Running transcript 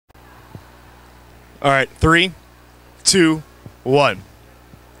All right, 3, 2, 1.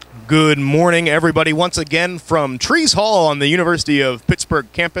 Good morning, everybody. Once again from Trees Hall on the University of Pittsburgh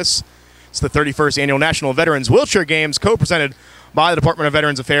campus. It's the 31st Annual National Veterans Wheelchair Games, co-presented by the Department of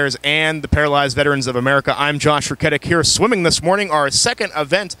Veterans Affairs and the Paralyzed Veterans of America. I'm Josh Raketic here swimming this morning. Our second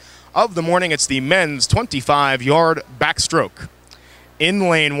event of the morning, it's the men's 25-yard backstroke. In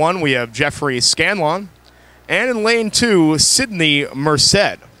lane 1, we have Jeffrey Scanlon, and in lane 2, Sydney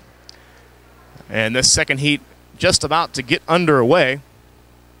Merced. And this second heat just about to get underway.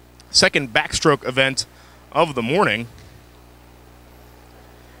 Second backstroke event of the morning.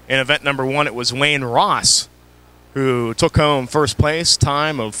 In event number 1, it was Wayne Ross who took home first place,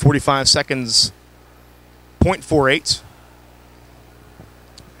 time of 45 seconds, .48.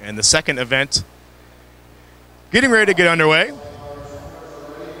 And the second event getting ready to get underway.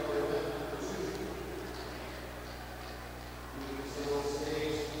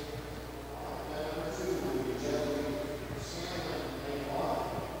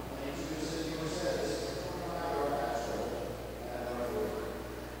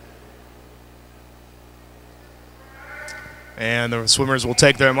 And the swimmers will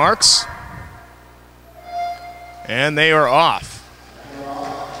take their marks. And they are off.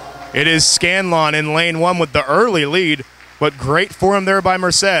 It is Scanlon in lane 1 with the early lead, but great form there by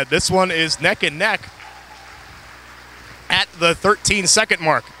Merced. This one is neck and neck at the 13-second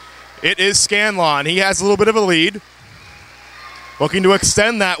mark. It is Scanlon. He has a little bit of a lead. Looking to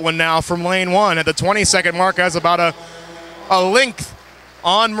extend that one now from lane 1 at the 20-second mark, has about a length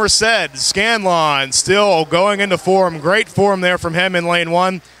on Merced. Scanlon still going into form. Great form there from him in lane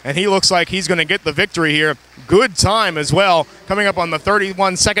 1, and he looks like he's going to get the victory here. Good time as well. Coming up on the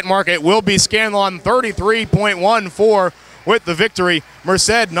 31-second mark, it will be Scanlon 33.14 with the victory.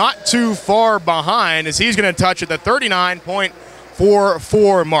 Merced not too far behind as he's going to touch at the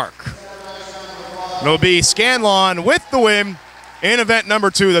 39.44 mark. It'll be Scanlon with the win in event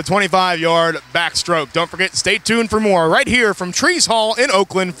number 2, the 25-yard backstroke. Don't forget, stay tuned for more right here from Trees Hall in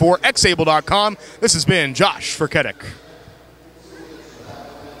Oakland for xable.com. This has been Josh Raketic.